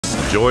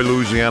Enjoy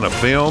Louisiana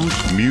films,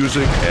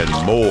 music, and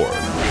more.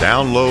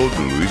 Download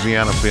the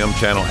Louisiana Film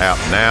Channel app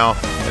now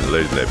and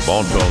let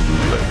bon ton du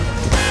lait.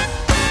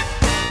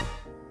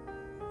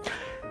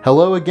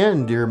 Hello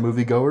again, dear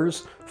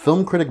moviegoers.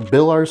 Film critic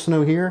Bill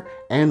Arsenault here,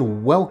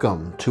 and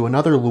welcome to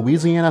another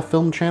Louisiana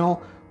Film Channel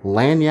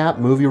Lagniappe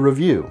movie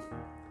review.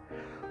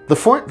 The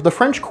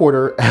French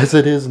Quarter, as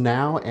it is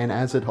now and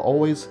as it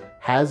always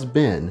has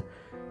been,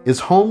 is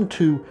home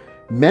to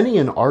many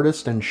an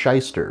artist and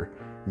shyster,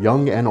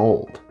 young and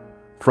old.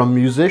 From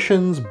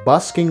musicians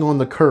busking on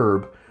the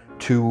curb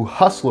to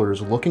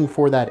hustlers looking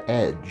for that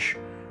edge,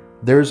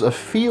 there's a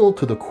feel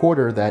to the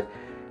quarter that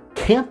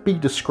can't be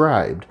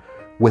described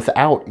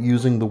without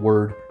using the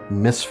word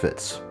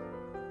misfits.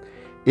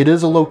 It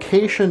is a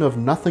location of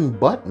nothing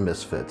but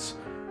misfits,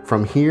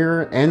 from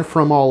here and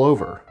from all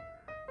over.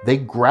 They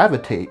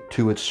gravitate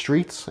to its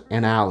streets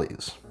and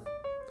alleys.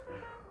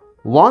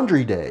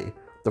 Laundry Day,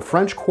 the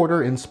French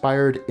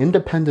Quarter-inspired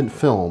independent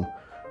film,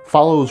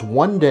 follows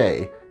one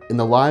day in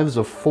the lives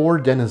of four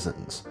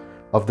denizens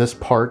of this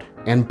part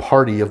and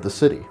party of the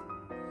city.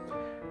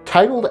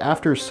 Titled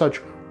after such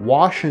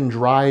wash and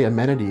dry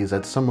amenities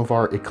at some of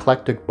our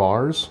eclectic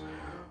bars,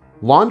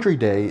 Laundry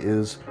Day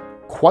is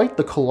quite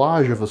the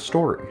collage of a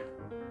story.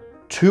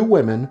 Two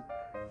women,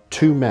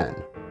 two men,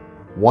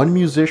 one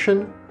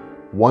musician,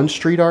 one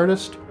street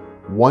artist,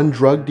 one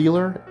drug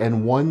dealer,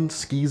 and one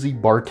skeezy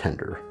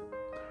bartender,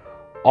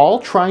 all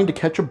trying to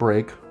catch a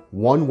break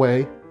one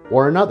way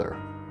or another.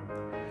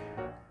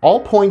 All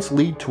points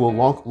lead to a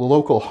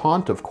local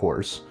haunt, of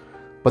course,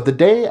 but the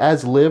day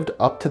as lived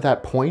up to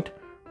that point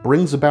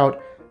brings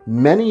about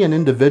many an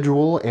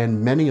individual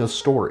and many a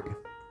story.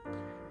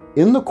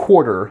 In the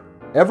quarter,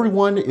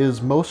 everyone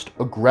is most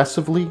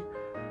aggressively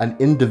an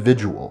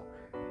individual,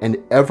 and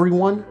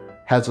everyone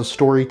has a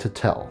story to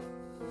tell.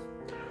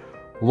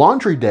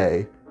 Laundry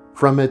Day,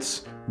 from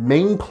its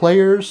main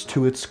players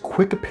to its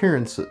quick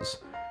appearances,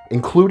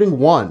 including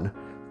one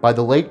by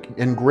the late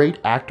and great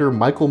actor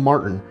Michael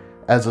Martin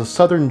as a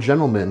Southern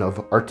gentleman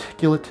of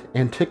articulate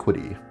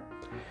antiquity,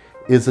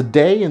 is a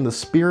day in the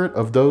spirit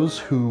of those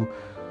who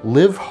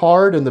live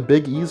hard in the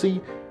Big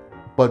Easy,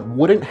 but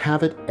wouldn't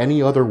have it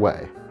any other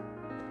way.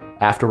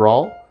 After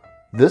all,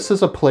 this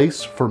is a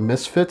place for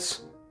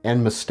misfits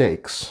and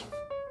mistakes.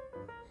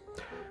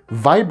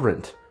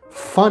 Vibrant,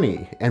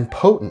 funny, and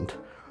potent,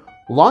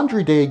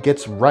 Laundry Day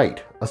gets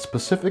right a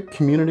specific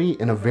community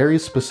in a very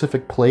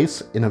specific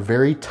place in a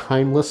very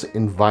timeless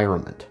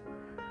environment.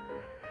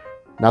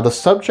 Now, the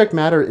subject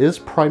matter is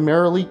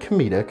primarily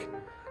comedic,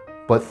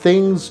 but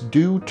things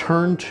do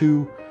turn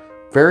to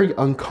very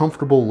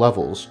uncomfortable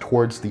levels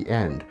towards the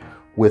end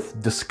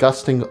with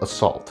disgusting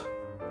assault.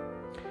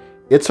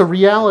 It's a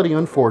reality,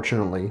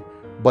 unfortunately,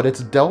 but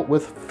it's dealt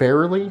with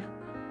fairly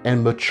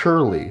and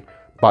maturely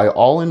by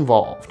all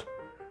involved,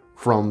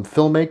 from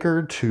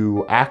filmmaker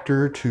to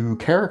actor to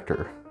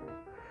character.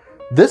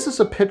 This is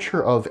a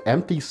picture of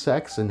empty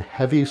sex and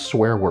heavy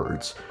swear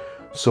words,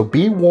 so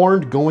be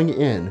warned going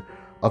in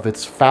of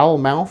its foul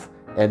mouth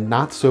and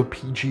not so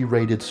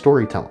PG-rated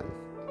storytelling.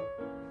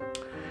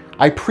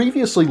 I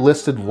previously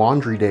listed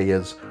Laundry Day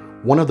as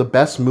one of the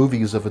best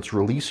movies of its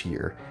release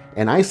year,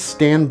 and I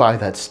stand by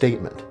that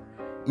statement,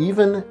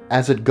 even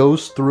as it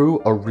goes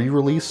through a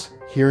re-release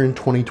here in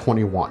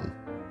 2021.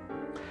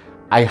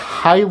 I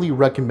highly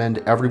recommend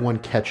everyone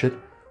catch it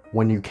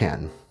when you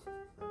can.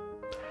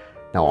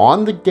 Now,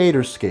 on the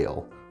Gator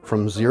scale,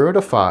 from 0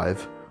 to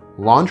 5,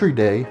 Laundry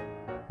Day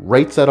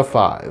rates at a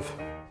 5.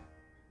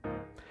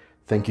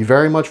 Thank you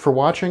very much for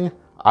watching.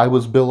 I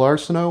was Bill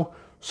Arsenault.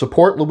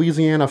 Support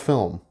Louisiana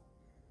film.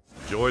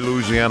 Enjoy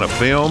Louisiana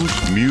films,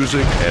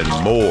 music, and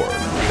more.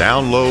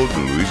 Download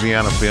the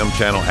Louisiana Film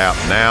Channel app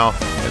now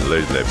and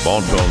let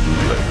bon ton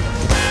du lait.